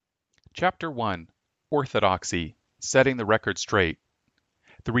Chapter 1: Orthodoxy: Setting the Record Straight.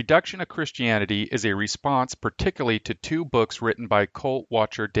 The reduction of Christianity is a response particularly to two books written by cult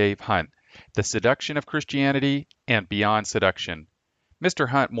watcher Dave Hunt, The Seduction of Christianity and Beyond Seduction. Mr.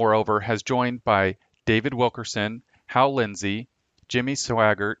 Hunt, moreover, has joined by David Wilkerson, Hal Lindsey, Jimmy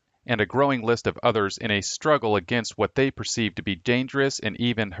Swaggart, and a growing list of others in a struggle against what they perceive to be dangerous and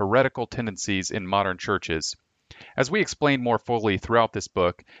even heretical tendencies in modern churches. As we explain more fully throughout this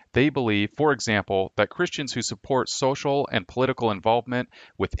book, they believe, for example, that Christians who support social and political involvement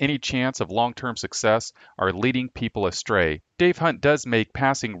with any chance of long-term success are leading people astray. Dave Hunt does make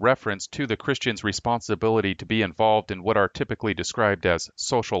passing reference to the Christian's responsibility to be involved in what are typically described as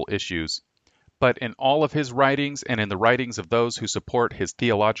social issues. But in all of his writings and in the writings of those who support his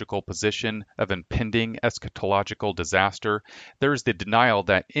theological position of impending eschatological disaster, there is the denial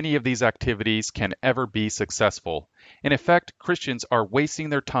that any of these activities can ever be successful. In effect, Christians are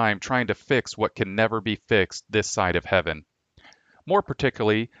wasting their time trying to fix what can never be fixed this side of heaven. More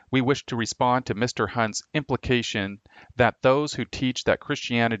particularly, we wish to respond to Mr. Hunt's implication that those who teach that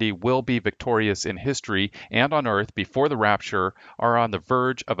Christianity will be victorious in history and on earth before the rapture are on the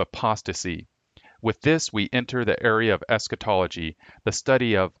verge of apostasy. With this, we enter the area of eschatology, the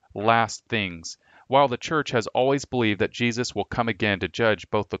study of last things. While the church has always believed that Jesus will come again to judge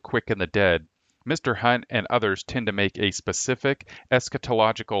both the quick and the dead, Mr. Hunt and others tend to make a specific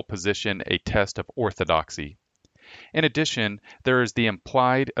eschatological position a test of orthodoxy. In addition, there is the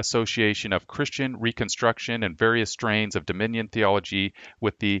implied association of Christian reconstruction and various strains of dominion theology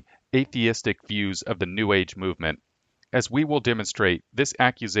with the atheistic views of the New Age movement. As we will demonstrate, this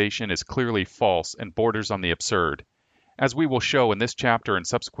accusation is clearly false and borders on the absurd. As we will show in this chapter and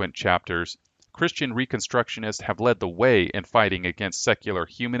subsequent chapters, Christian Reconstructionists have led the way in fighting against secular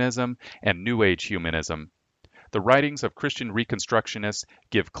humanism and New Age humanism. The writings of Christian Reconstructionists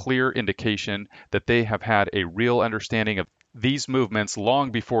give clear indication that they have had a real understanding of these movements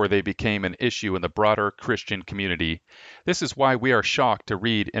long before they became an issue in the broader Christian community. This is why we are shocked to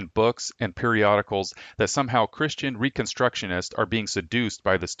read in books and periodicals that somehow Christian Reconstructionists are being seduced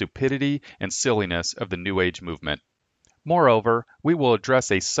by the stupidity and silliness of the New Age movement. Moreover, we will address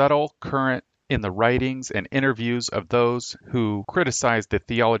a subtle current in the writings and interviews of those who criticize the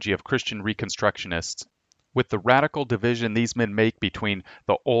theology of Christian Reconstructionists. With the radical division these men make between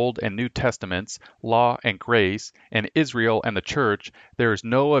the Old and New Testaments, law and grace, and Israel and the church, there is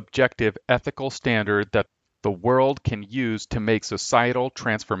no objective ethical standard that the world can use to make societal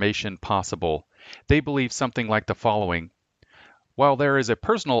transformation possible. They believe something like the following. While there is a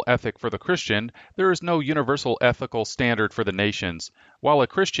personal ethic for the Christian, there is no universal ethical standard for the nations. While a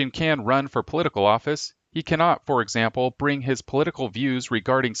Christian can run for political office, he cannot, for example, bring his political views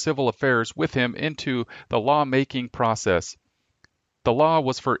regarding civil affairs with him into the law-making process. The law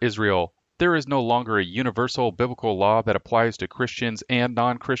was for Israel. There is no longer a universal biblical law that applies to Christians and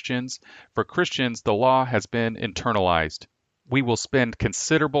non-Christians. For Christians, the law has been internalized. We will spend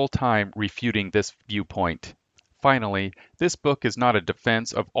considerable time refuting this viewpoint. Finally, this book is not a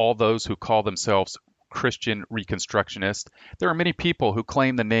defense of all those who call themselves Christian Reconstructionist. There are many people who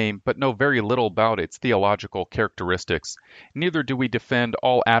claim the name but know very little about its theological characteristics. Neither do we defend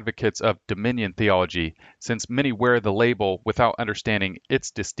all advocates of dominion theology, since many wear the label without understanding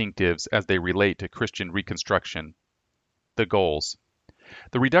its distinctives as they relate to Christian Reconstruction. The goals.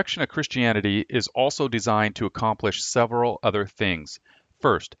 The reduction of Christianity is also designed to accomplish several other things.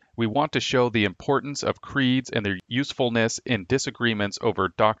 First, we want to show the importance of creeds and their usefulness in disagreements over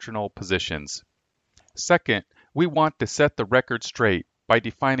doctrinal positions. Second, we want to set the record straight by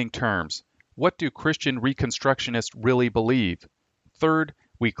defining terms. What do Christian Reconstructionists really believe? Third,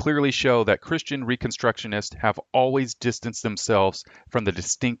 we clearly show that Christian Reconstructionists have always distanced themselves from the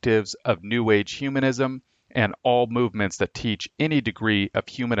distinctives of New Age humanism and all movements that teach any degree of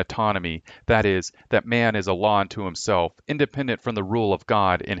human autonomy, that is, that man is a law unto himself, independent from the rule of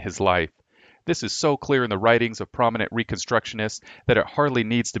God in his life. This is so clear in the writings of prominent Reconstructionists that it hardly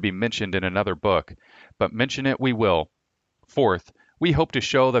needs to be mentioned in another book, but mention it we will. Fourth, we hope to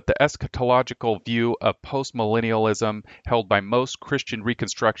show that the eschatological view of postmillennialism held by most Christian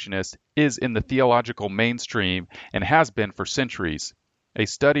Reconstructionists is in the theological mainstream and has been for centuries. A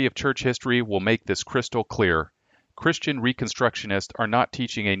study of church history will make this crystal clear. Christian Reconstructionists are not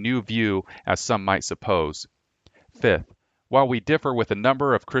teaching a new view as some might suppose. Fifth, while we differ with a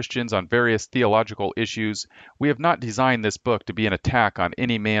number of Christians on various theological issues, we have not designed this book to be an attack on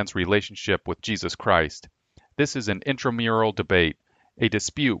any man's relationship with Jesus Christ. This is an intramural debate, a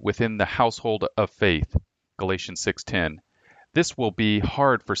dispute within the household of faith, Galatians 6:10. This will be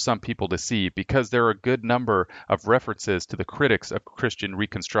hard for some people to see because there are a good number of references to the critics of Christian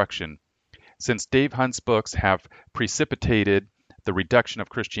Reconstruction. Since Dave Hunt's books have precipitated the reduction of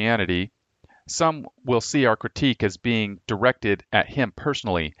Christianity, some will see our critique as being directed at him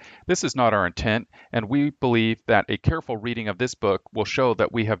personally. This is not our intent, and we believe that a careful reading of this book will show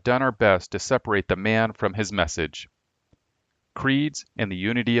that we have done our best to separate the man from his message. Creeds and the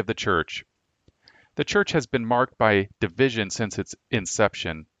unity of the church. The church has been marked by division since its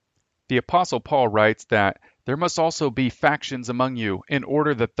inception. The Apostle Paul writes that there must also be factions among you, in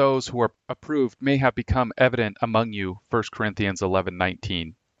order that those who are approved may have become evident among you. 1 Corinthians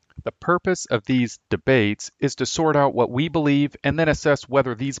 11:19. The purpose of these debates is to sort out what we believe and then assess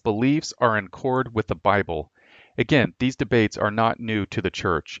whether these beliefs are in accord with the Bible. Again, these debates are not new to the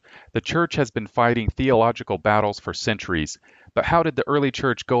church. The church has been fighting theological battles for centuries. But how did the early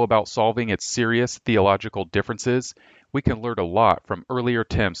church go about solving its serious theological differences? We can learn a lot from earlier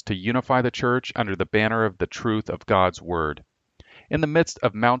attempts to unify the church under the banner of the truth of God's Word. In the midst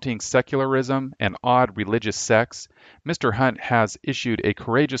of mounting secularism and odd religious sects, Mr. Hunt has issued a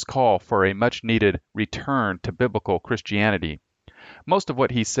courageous call for a much-needed return to biblical Christianity. Most of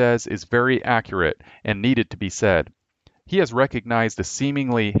what he says is very accurate and needed to be said. He has recognized the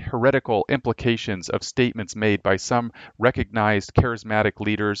seemingly heretical implications of statements made by some recognized charismatic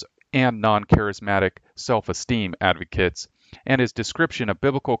leaders and non-charismatic self-esteem advocates, and his description of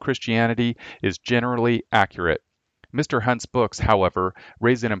biblical Christianity is generally accurate. Mr. Hunt's books, however,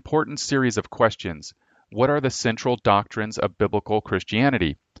 raise an important series of questions. What are the central doctrines of biblical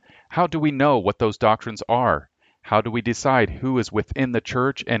Christianity? How do we know what those doctrines are? How do we decide who is within the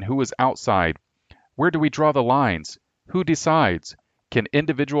church and who is outside? Where do we draw the lines? Who decides? Can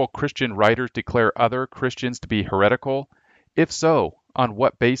individual Christian writers declare other Christians to be heretical? If so, on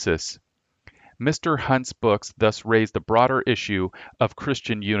what basis? Mr. Hunt's books thus raise the broader issue of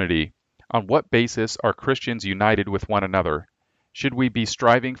Christian unity. On what basis are Christians united with one another? Should we be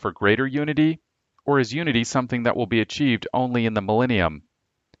striving for greater unity? Or is unity something that will be achieved only in the millennium?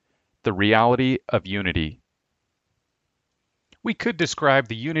 The reality of unity. We could describe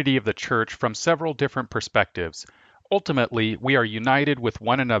the unity of the church from several different perspectives. Ultimately, we are united with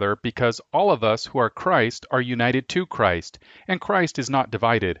one another because all of us who are Christ are united to Christ, and Christ is not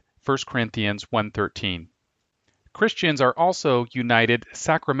divided. 1 Corinthians 1:13. Christians are also united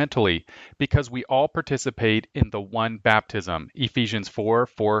sacramentally because we all participate in the one baptism, Ephesians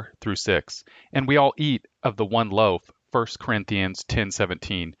 4:4-6, and we all eat of the one loaf, 1 Corinthians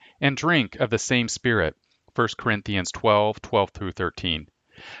 10:17, and drink of the same Spirit, 1 Corinthians 12:12-13.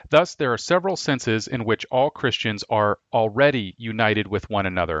 Thus, there are several senses in which all Christians are already united with one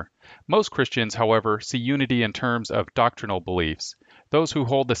another. Most Christians, however, see unity in terms of doctrinal beliefs. Those who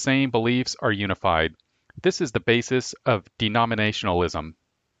hold the same beliefs are unified. This is the basis of denominationalism.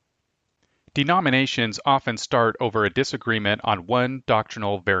 Denominations often start over a disagreement on one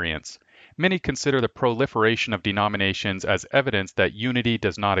doctrinal variance. Many consider the proliferation of denominations as evidence that unity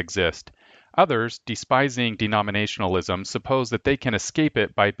does not exist. Others, despising denominationalism, suppose that they can escape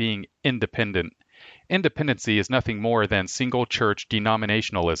it by being independent. Independency is nothing more than single church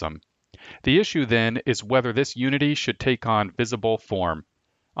denominationalism. The issue then is whether this unity should take on visible form.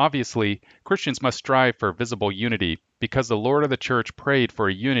 Obviously, Christians must strive for visible unity because the Lord of the Church prayed for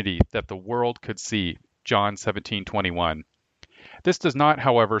a unity that the world could see. John 17:21. This does not,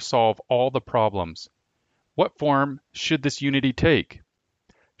 however, solve all the problems. What form should this unity take?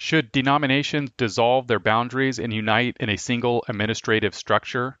 Should denominations dissolve their boundaries and unite in a single administrative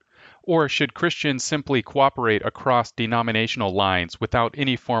structure? Or should Christians simply cooperate across denominational lines without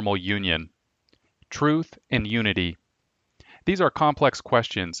any formal union? Truth and unity. These are complex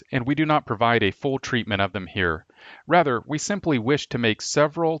questions, and we do not provide a full treatment of them here. Rather, we simply wish to make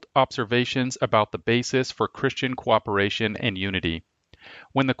several observations about the basis for Christian cooperation and unity.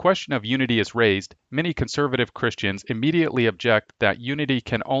 When the question of unity is raised, many conservative Christians immediately object that unity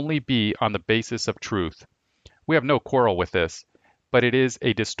can only be on the basis of truth. We have no quarrel with this, but it is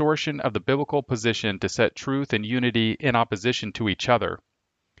a distortion of the biblical position to set truth and unity in opposition to each other.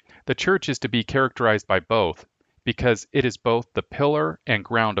 The church is to be characterized by both, because it is both the pillar and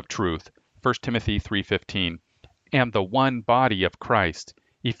ground of truth, 1 Timothy 3:15, and the one body of Christ,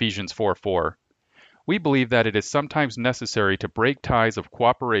 Ephesians 4:4. We believe that it is sometimes necessary to break ties of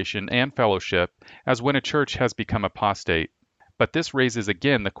cooperation and fellowship, as when a church has become apostate. But this raises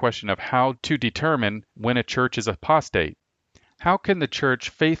again the question of how to determine when a church is apostate. How can the church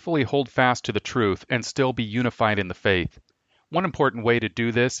faithfully hold fast to the truth and still be unified in the faith? One important way to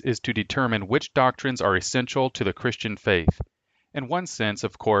do this is to determine which doctrines are essential to the Christian faith. In one sense,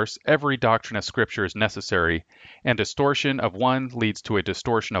 of course, every doctrine of Scripture is necessary, and distortion of one leads to a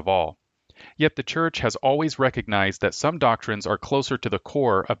distortion of all. Yet the Church has always recognized that some doctrines are closer to the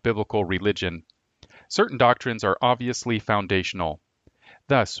core of biblical religion. Certain doctrines are obviously foundational.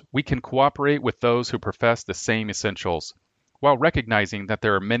 Thus, we can cooperate with those who profess the same essentials, while recognizing that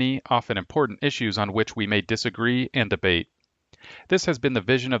there are many, often important issues on which we may disagree and debate. This has been the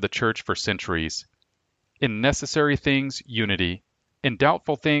vision of the Church for centuries. In necessary things, unity. In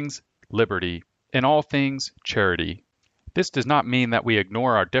doubtful things, liberty. In all things, charity. This does not mean that we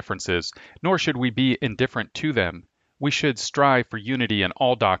ignore our differences, nor should we be indifferent to them. We should strive for unity in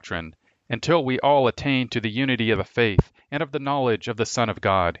all doctrine, until we all attain to the unity of the faith and of the knowledge of the Son of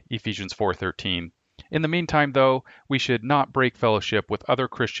God, Ephesians 4:13. In the meantime, though, we should not break fellowship with other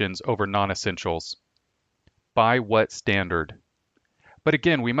Christians over non-essentials. By what standard? But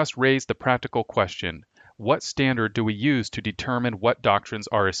again, we must raise the practical question: what standard do we use to determine what doctrines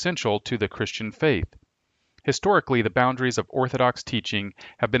are essential to the Christian faith? Historically, the boundaries of Orthodox teaching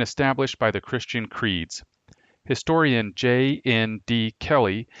have been established by the Christian creeds. Historian J. N. D.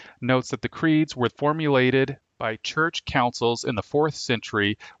 Kelly notes that the creeds were formulated by church councils in the 4th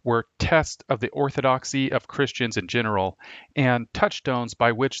century were tests of the orthodoxy of Christians in general, and touchstones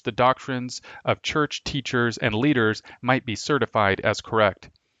by which the doctrines of church teachers and leaders might be certified as correct.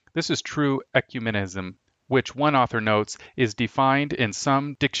 This is true ecumenism, which one author notes is defined in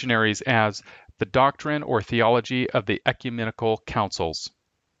some dictionaries as the doctrine or theology of the ecumenical councils.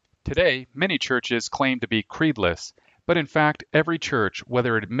 Today, many churches claim to be creedless, but in fact, every church,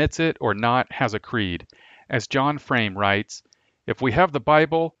 whether it admits it or not, has a creed. As John Frame writes, "If we have the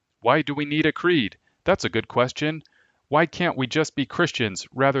Bible, why do we need a creed? That's a good question. Why can't we just be Christians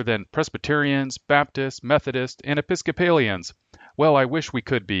rather than Presbyterians, Baptists, Methodists, and Episcopalians? Well, I wish we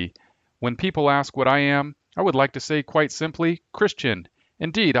could be. When people ask what I am, I would like to say quite simply, Christian.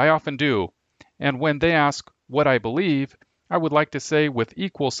 Indeed, I often do. And when they ask what I believe, I would like to say with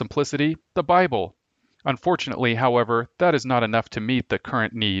equal simplicity, the Bible. Unfortunately, however, that is not enough to meet the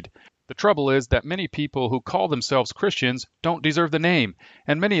current need. The trouble is that many people who call themselves Christians don't deserve the name,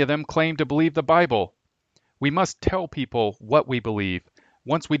 and many of them claim to believe the Bible. We must tell people what we believe.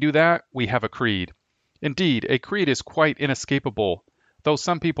 Once we do that, we have a creed. Indeed, a creed is quite inescapable. Though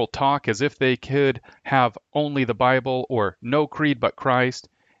some people talk as if they could have only the Bible or no creed but Christ,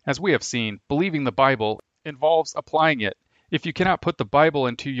 as we have seen, believing the Bible involves applying it. If you cannot put the Bible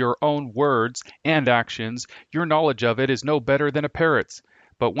into your own words and actions, your knowledge of it is no better than a parrot's.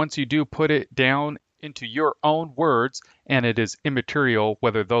 But once you do put it down into your own words, and it is immaterial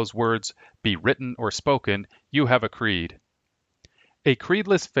whether those words be written or spoken, you have a creed. A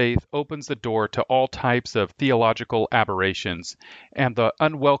creedless faith opens the door to all types of theological aberrations, and the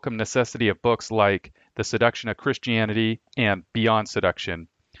unwelcome necessity of books like The Seduction of Christianity and Beyond Seduction.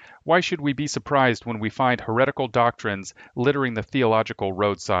 Why should we be surprised when we find heretical doctrines littering the theological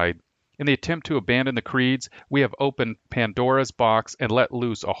roadside? In the attempt to abandon the creeds, we have opened Pandora's box and let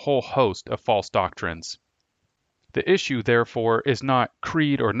loose a whole host of false doctrines. The issue, therefore, is not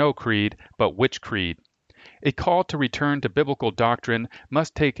creed or no creed, but which creed. A call to return to biblical doctrine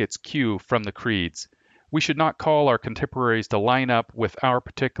must take its cue from the creeds. We should not call our contemporaries to line up with our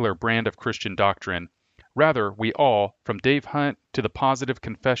particular brand of Christian doctrine. Rather, we all, from Dave Hunt to the Positive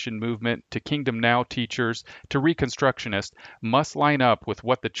Confession movement to Kingdom Now teachers to Reconstructionists, must line up with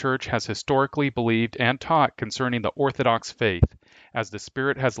what the Church has historically believed and taught concerning the Orthodox faith, as the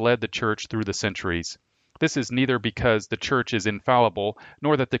Spirit has led the Church through the centuries. This is neither because the Church is infallible,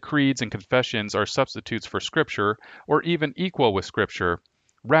 nor that the creeds and confessions are substitutes for Scripture, or even equal with Scripture.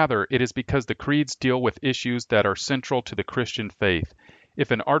 Rather, it is because the creeds deal with issues that are central to the Christian faith.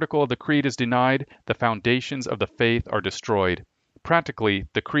 If an article of the creed is denied, the foundations of the faith are destroyed. Practically,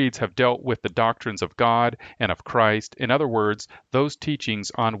 the creeds have dealt with the doctrines of God and of Christ, in other words, those teachings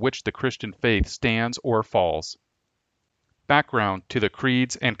on which the Christian faith stands or falls. Background to the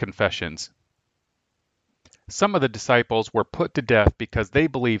creeds and confessions. Some of the disciples were put to death because they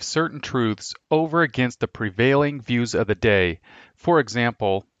believed certain truths over against the prevailing views of the day. For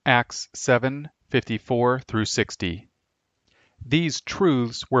example, Acts 7:54 through 60. These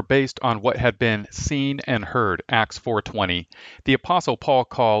truths were based on what had been seen and heard, Acts 4:20. The Apostle Paul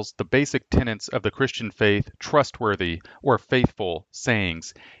calls the basic tenets of the Christian faith trustworthy or faithful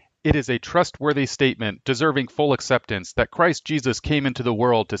sayings. It is a trustworthy statement deserving full acceptance that Christ Jesus came into the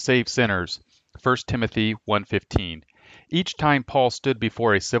world to save sinners, 1 Timothy 1:15. Each time Paul stood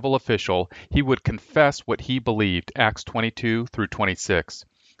before a civil official, he would confess what he believed, Acts 22 through 26.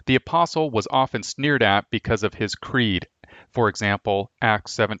 The apostle was often sneered at because of his creed, for example,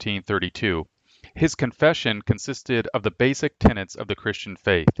 Acts 17:32. His confession consisted of the basic tenets of the Christian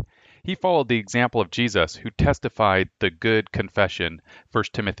faith. He followed the example of Jesus, who testified the good confession,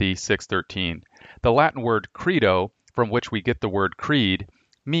 1 Timothy 6:13. The Latin word credo, from which we get the word creed,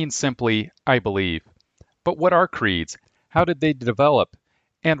 means simply I believe. But what are creeds? How did they develop?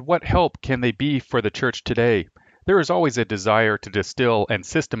 And what help can they be for the church today? There is always a desire to distill and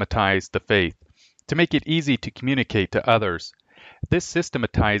systematize the faith, to make it easy to communicate to others. This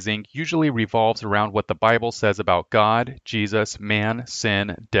systematizing usually revolves around what the Bible says about God, Jesus, man,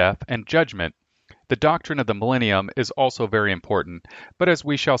 sin, death, and judgment. The doctrine of the millennium is also very important, but as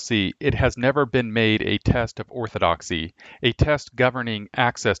we shall see, it has never been made a test of orthodoxy, a test governing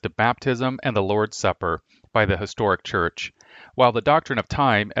access to baptism and the Lord's Supper by the historic church. While the doctrine of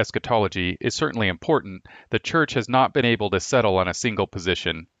time, eschatology, is certainly important, the church has not been able to settle on a single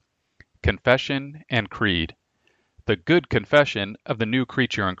position. Confession and creed. The good confession of the new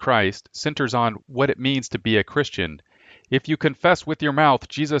creature in Christ centers on what it means to be a Christian. If you confess with your mouth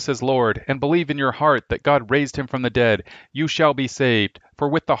Jesus is Lord and believe in your heart that God raised him from the dead, you shall be saved. For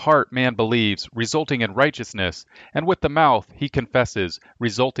with the heart man believes, resulting in righteousness, and with the mouth he confesses,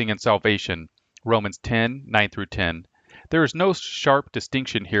 resulting in salvation. Romans 10:9 through 10. There is no sharp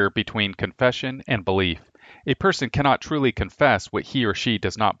distinction here between confession and belief. A person cannot truly confess what he or she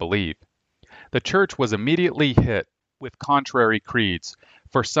does not believe. The church was immediately hit with contrary creeds.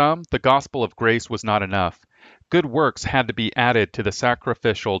 For some, the gospel of grace was not enough. Good works had to be added to the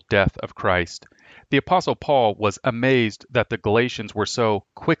sacrificial death of Christ. The Apostle Paul was amazed that the Galatians were so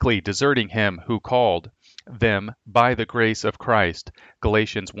quickly deserting him who called them by the grace of Christ.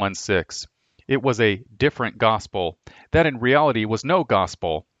 Galatians 1:6. It was a different gospel. That in reality was no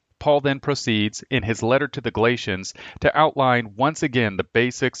gospel. Paul then proceeds in his letter to the Galatians to outline once again the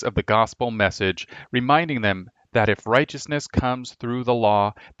basics of the gospel message, reminding them that if righteousness comes through the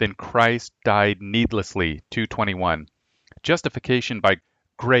law, then Christ died needlessly, 2:21. Justification by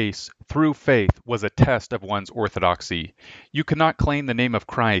grace through faith was a test of one's orthodoxy. You cannot claim the name of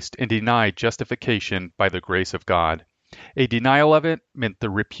Christ and deny justification by the grace of God. A denial of it meant the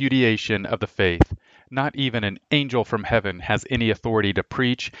repudiation of the faith. Not even an angel from heaven has any authority to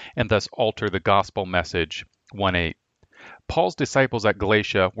preach and thus alter the gospel message. 1:8. Paul's disciples at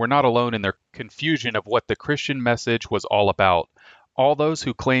Galatia were not alone in their confusion of what the Christian message was all about. All those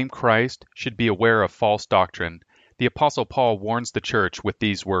who claim Christ should be aware of false doctrine. The Apostle Paul warns the church with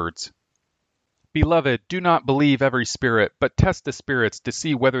these words. Beloved, do not believe every spirit, but test the spirits to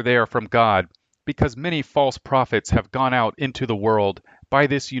see whether they are from God, because many false prophets have gone out into the world. By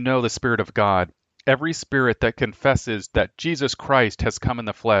this you know the Spirit of God. Every spirit that confesses that Jesus Christ has come in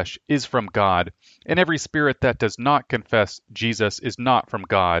the flesh is from God, and every spirit that does not confess Jesus is not from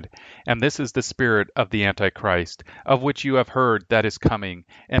God. And this is the spirit of the Antichrist, of which you have heard that is coming,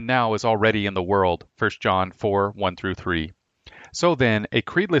 and now is already in the world. 1 John 4:1 through 3. So then, a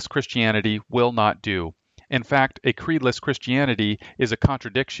creedless Christianity will not do. In fact, a creedless Christianity is a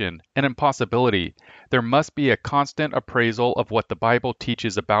contradiction, an impossibility. There must be a constant appraisal of what the Bible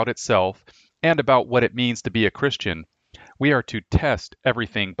teaches about itself and about what it means to be a Christian. We are to test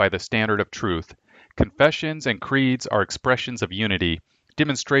everything by the standard of truth. Confessions and creeds are expressions of unity,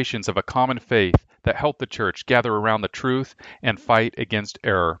 demonstrations of a common faith that help the church gather around the truth and fight against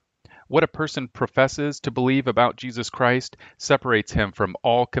error. What a person professes to believe about Jesus Christ separates him from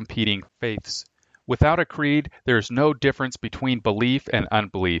all competing faiths. Without a creed, there is no difference between belief and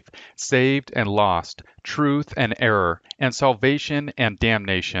unbelief, saved and lost, truth and error, and salvation and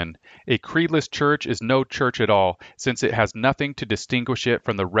damnation. A creedless church is no church at all, since it has nothing to distinguish it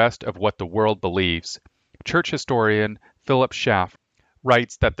from the rest of what the world believes. Church historian Philip Schaff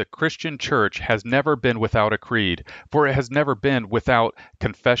writes that the Christian church has never been without a creed, for it has never been without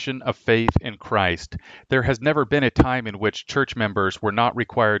confession of faith in Christ. There has never been a time in which church members were not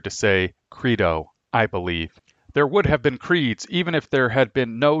required to say, Credo, I believe. There would have been creeds even if there had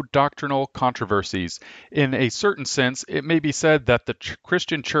been no doctrinal controversies. In a certain sense, it may be said that the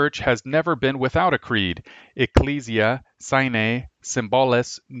Christian church has never been without a creed. Ecclesia sine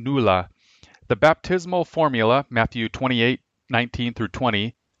symbolis nulla. The baptismal formula, Matthew 28:19 through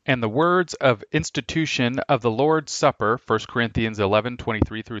 20, and the words of institution of the Lord's Supper, 1 Corinthians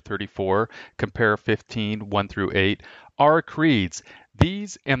 11:23 through 34, compare 15:1 through 8, are creeds.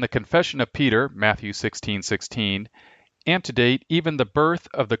 These and the confession of Peter, Matthew 16:16, antedate even the birth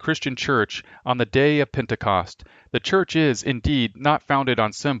of the Christian church on the day of Pentecost. The church is, indeed, not founded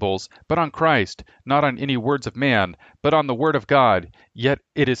on symbols, but on Christ, not on any words of man, but on the word of God. Yet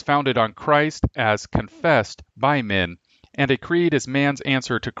it is founded on Christ as confessed by men. And a creed is man's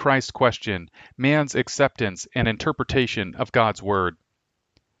answer to Christ's question, man's acceptance and interpretation of God's word.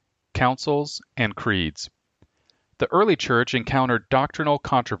 Councils and creeds. The early church encountered doctrinal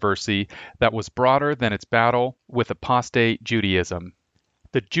controversy that was broader than its battle with apostate Judaism.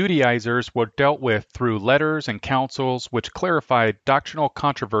 The Judaizers were dealt with through letters and councils which clarified doctrinal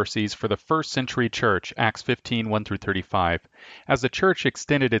controversies for the first century church, Acts 15, 1-35. As the church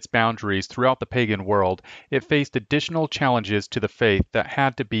extended its boundaries throughout the pagan world, it faced additional challenges to the faith that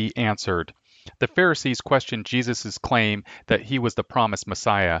had to be answered. The Pharisees questioned Jesus' claim that he was the promised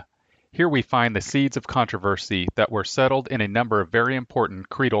Messiah. Here we find the seeds of controversy that were settled in a number of very important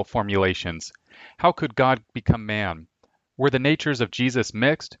creedal formulations. How could God become man? Were the natures of Jesus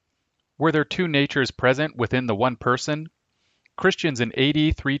mixed? Were there two natures present within the one person? Christians in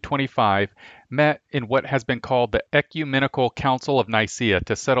AD 325 met in what has been called the Ecumenical Council of Nicaea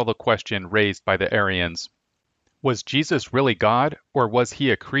to settle the question raised by the Arians. Was Jesus really God, or was he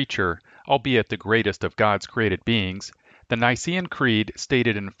a creature, albeit the greatest of God's created beings? The Nicene Creed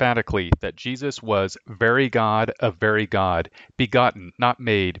stated emphatically that Jesus was very God of very God, begotten, not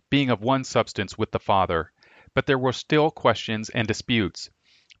made, being of one substance with the Father. But there were still questions and disputes.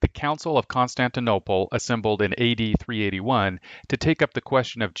 The Council of Constantinople assembled in AD 381 to take up the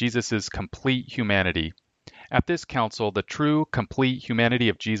question of Jesus' complete humanity. At this council, the true, complete humanity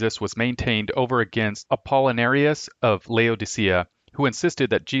of Jesus was maintained over against Apollinarius of Laodicea, who insisted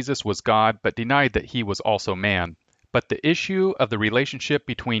that Jesus was God but denied that he was also man. But the issue of the relationship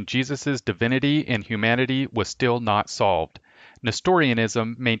between Jesus' divinity and humanity was still not solved.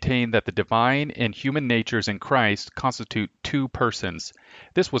 Nestorianism maintained that the divine and human natures in Christ constitute two persons.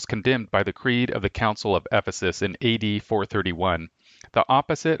 This was condemned by the Creed of the Council of Ephesus in AD 431. The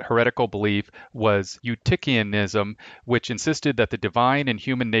opposite heretical belief was Eutychianism, which insisted that the divine and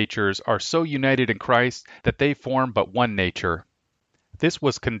human natures are so united in Christ that they form but one nature. This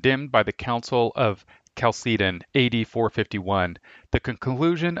was condemned by the Council of Chalcedon, AD 451. The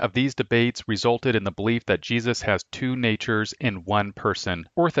conclusion of these debates resulted in the belief that Jesus has two natures in one person.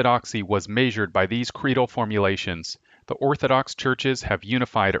 Orthodoxy was measured by these creedal formulations. The Orthodox churches have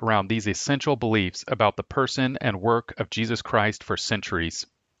unified around these essential beliefs about the person and work of Jesus Christ for centuries.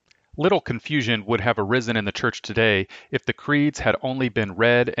 Little confusion would have arisen in the church today if the creeds had only been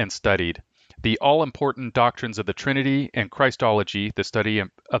read and studied. The all-important doctrines of the Trinity and Christology, the study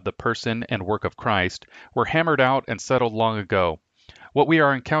of the person and work of Christ, were hammered out and settled long ago. What we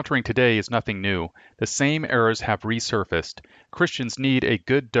are encountering today is nothing new. The same errors have resurfaced. Christians need a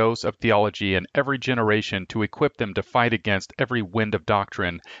good dose of theology in every generation to equip them to fight against every wind of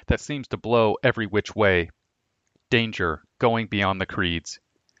doctrine that seems to blow every which way. Danger, going beyond the creeds.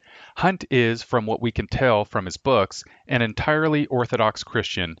 Hunt is, from what we can tell from his books, an entirely Orthodox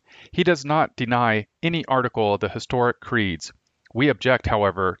Christian. He does not deny any article of the historic creeds. We object,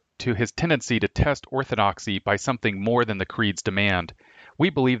 however, to his tendency to test orthodoxy by something more than the creeds demand. We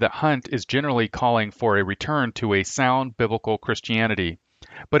believe that Hunt is generally calling for a return to a sound biblical Christianity.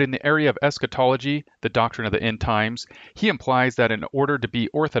 But in the area of eschatology, the doctrine of the end times, he implies that in order to be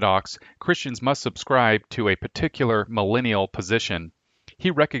orthodox, Christians must subscribe to a particular millennial position. He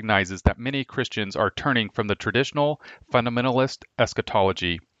recognizes that many Christians are turning from the traditional fundamentalist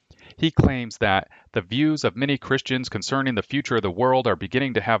eschatology. He claims that the views of many Christians concerning the future of the world are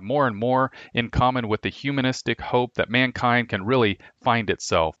beginning to have more and more in common with the humanistic hope that mankind can really find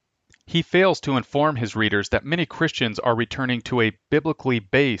itself. He fails to inform his readers that many Christians are returning to a biblically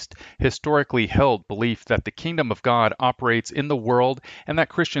based, historically held belief that the kingdom of God operates in the world and that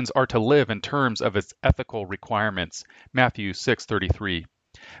Christians are to live in terms of its ethical requirements. Matthew 6:33.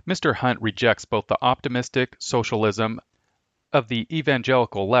 Mr. Hunt rejects both the optimistic socialism of the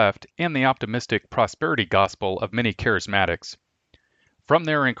evangelical left and the optimistic prosperity gospel of many charismatics. From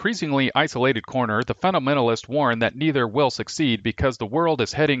their increasingly isolated corner, the fundamentalists warn that neither will succeed because the world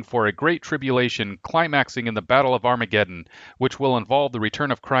is heading for a great tribulation climaxing in the Battle of Armageddon, which will involve the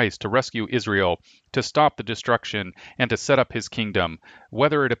return of Christ to rescue Israel, to stop the destruction, and to set up his kingdom.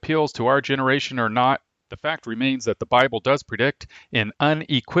 Whether it appeals to our generation or not, the fact remains that the Bible does predict in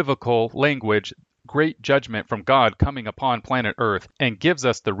unequivocal language great judgment from God coming upon planet Earth and gives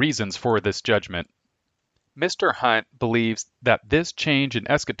us the reasons for this judgment. Mr. Hunt believes that this change in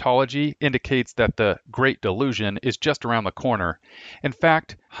eschatology indicates that the Great Delusion is just around the corner. In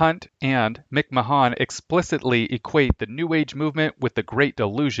fact, Hunt and McMahon explicitly equate the New Age movement with the Great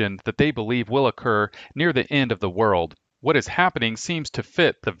Delusion that they believe will occur near the end of the world. What is happening seems to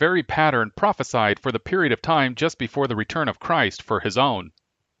fit the very pattern prophesied for the period of time just before the return of Christ for his own.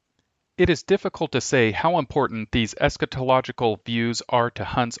 It is difficult to say how important these eschatological views are to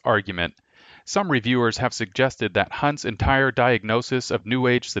Hunt's argument. Some reviewers have suggested that Hunt's entire diagnosis of New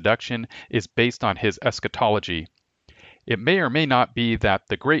Age seduction is based on his eschatology. It may or may not be that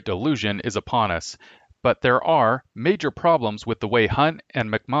the Great Delusion is upon us, But there are major problems with the way Hunt and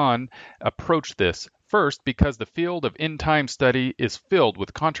McMahon approach this. First, because the field of end-time study is filled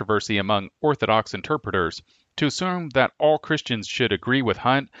with controversy among Orthodox interpreters. To assume that all Christians should agree with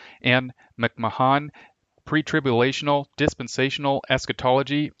Hunt and McMahon pre-tribulational dispensational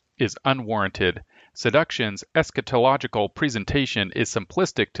eschatology is unwarranted. Seduction's eschatological presentation is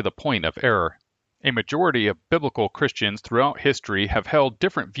simplistic to the point of error. A majority of biblical Christians throughout history have held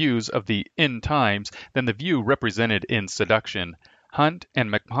different views of the end times than the view represented in Seduction. Hunt and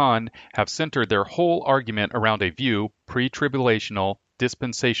McMahon have centered their whole argument around a view, pre-tribulational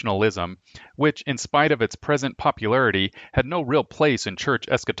dispensationalism, which, in spite of its present popularity, had no real place in church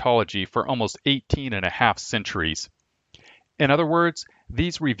eschatology for almost 18 and a half centuries. In other words,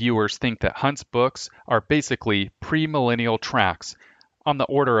 these reviewers think that Hunt's books are basically premillennial tracts on the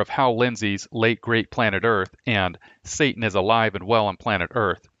order of Hal Lindsey's Late Great Planet Earth and Satan is Alive and Well on Planet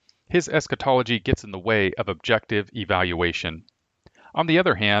Earth. His eschatology gets in the way of objective evaluation. On the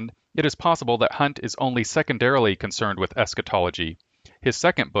other hand, it is possible that Hunt is only secondarily concerned with eschatology. His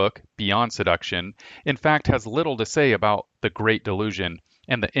second book, Beyond Seduction, in fact has little to say about the Great Delusion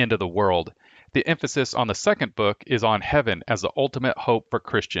and the end of the world. The emphasis on the second book is on heaven as the ultimate hope for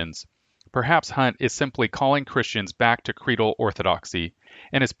Christians. Perhaps Hunt is simply calling Christians back to creedal orthodoxy,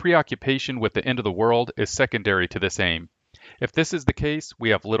 and his preoccupation with the end of the world is secondary to this aim. If this is the case, we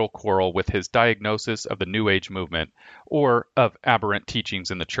have little quarrel with his diagnosis of the New Age movement or of aberrant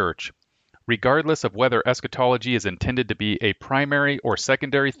teachings in the church. Regardless of whether eschatology is intended to be a primary or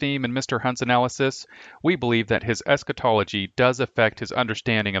secondary theme in Mr. Hunt's analysis, we believe that his eschatology does affect his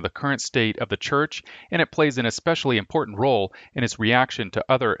understanding of the current state of the church, and it plays an especially important role in his reaction to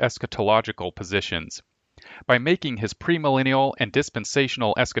other eschatological positions. By making his premillennial and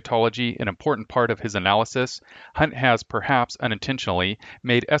dispensational eschatology an important part of his analysis, Hunt has, perhaps unintentionally,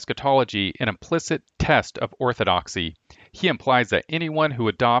 made eschatology an implicit test of orthodoxy. He implies that anyone who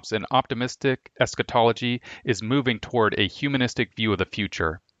adopts an optimistic eschatology is moving toward a humanistic view of the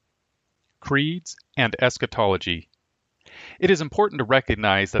future. Creeds and eschatology. It is important to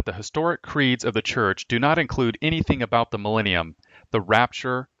recognize that the historic creeds of the Church do not include anything about the millennium, the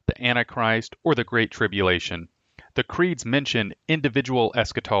rapture, the Antichrist, or the Great Tribulation. The creeds mention individual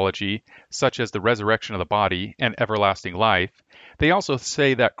eschatology, such as the resurrection of the body and everlasting life. They also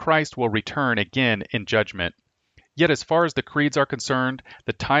say that Christ will return again in judgment. Yet as far as the creeds are concerned,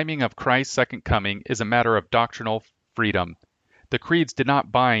 the timing of Christ's second coming is a matter of doctrinal freedom. The creeds did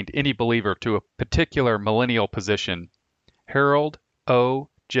not bind any believer to a particular millennial position. Harold O.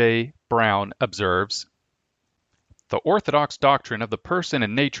 J. Brown observes, "The orthodox doctrine of the person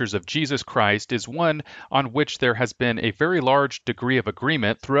and natures of Jesus Christ is one on which there has been a very large degree of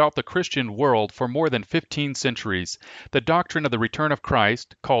agreement throughout the Christian world for more than 15 centuries. The doctrine of the return of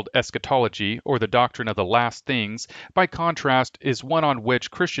Christ, called eschatology, or the doctrine of the last things, by contrast, is one on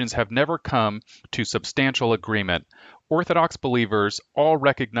which Christians have never come to substantial agreement. Orthodox believers all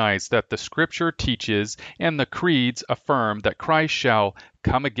recognize that the Scripture teaches and the creeds affirm that Christ shall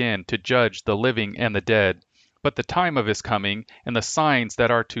come again to judge the living and the dead. But the time of his coming and the signs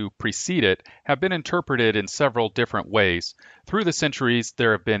that are to precede it have been interpreted in several different ways. Through the centuries,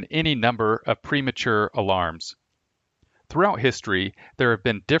 there have been any number of premature alarms. Throughout history, there have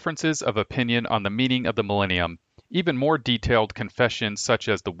been differences of opinion on the meaning of the millennium. Even more detailed confessions, such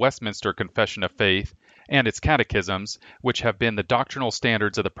as the Westminster Confession of Faith and its catechisms, which have been the doctrinal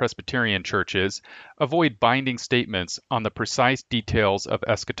standards of the Presbyterian churches, avoid binding statements on the precise details of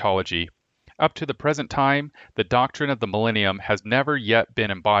eschatology. Up to the present time, the doctrine of the millennium has never yet been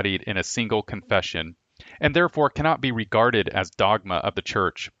embodied in a single confession, and therefore cannot be regarded as dogma of the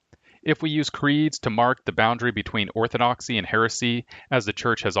Church. If we use creeds to mark the boundary between orthodoxy and heresy, as the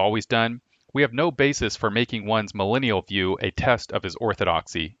Church has always done, we have no basis for making one's millennial view a test of his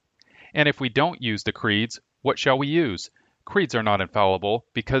orthodoxy. And if we don't use the creeds, what shall we use? Creeds are not infallible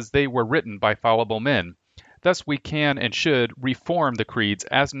because they were written by fallible men. Thus we can and should reform the creeds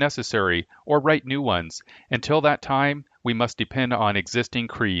as necessary or write new ones. Until that time, we must depend on existing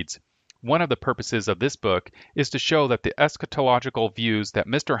creeds. One of the purposes of this book is to show that the eschatological views that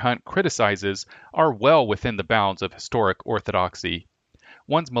Mr. Hunt criticizes are well within the bounds of historic orthodoxy.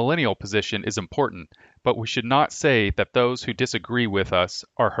 One's millennial position is important, but we should not say that those who disagree with us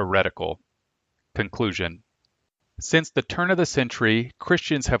are heretical. Conclusion. Since the turn of the century,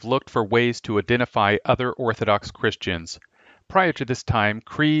 Christians have looked for ways to identify other Orthodox Christians. Prior to this time,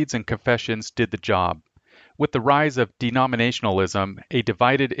 creeds and confessions did the job. With the rise of denominationalism, a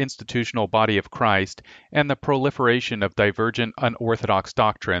divided institutional body of Christ, and the proliferation of divergent unorthodox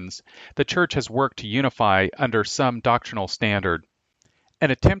doctrines, the Church has worked to unify under some doctrinal standard. An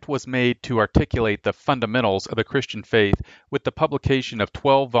attempt was made to articulate the fundamentals of the Christian faith with the publication of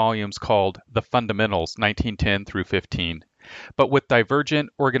 12 volumes called The Fundamentals, 1910 through 15. But with divergent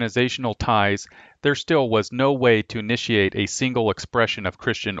organizational ties, there still was no way to initiate a single expression of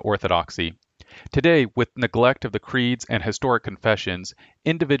Christian orthodoxy. Today, with neglect of the creeds and historic confessions,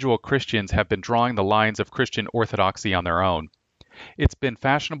 individual Christians have been drawing the lines of Christian orthodoxy on their own. It's been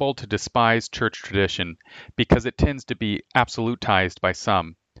fashionable to despise church tradition because it tends to be absolutized by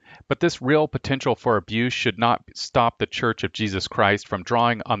some. But this real potential for abuse should not stop the Church of Jesus Christ from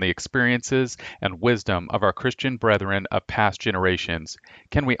drawing on the experiences and wisdom of our Christian brethren of past generations.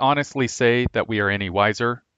 Can we honestly say that we are any wiser?